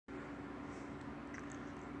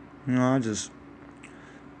I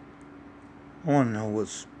want to know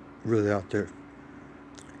what's really out there.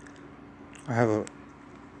 I have a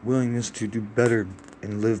willingness to do better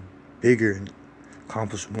and live bigger and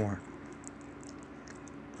accomplish more.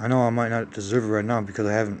 I know I might not deserve it right now because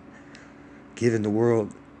I haven't given the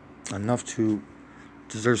world enough to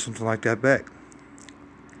deserve something like that back.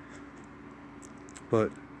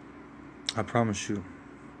 But I promise you,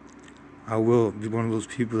 I will be one of those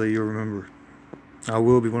people that you'll remember. I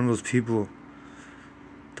will be one of those people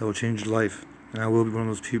that will change your life. And I will be one of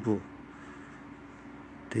those people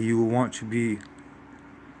that you will want to be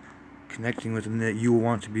connecting with and that you will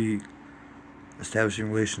want to be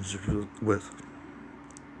establishing relationships with.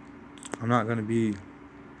 I'm not going to be,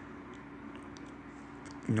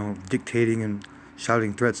 dictating and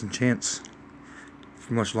shouting threats and chants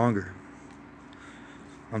for much longer.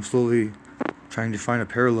 I'm slowly trying to find a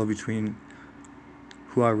parallel between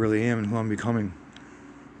who I really am and who I'm becoming.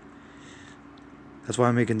 That's why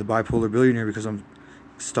I'm making the bipolar billionaire, because I'm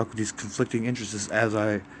stuck with these conflicting interests as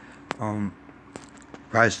I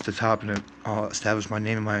rise to the top and establish my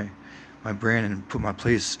name and my brand and put my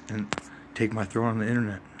place and take my throne on the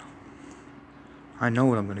internet. I know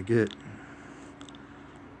what I'm going to get.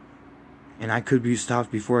 And I could be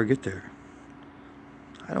stopped before I get there.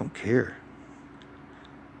 I don't care.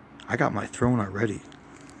 I got my throne already.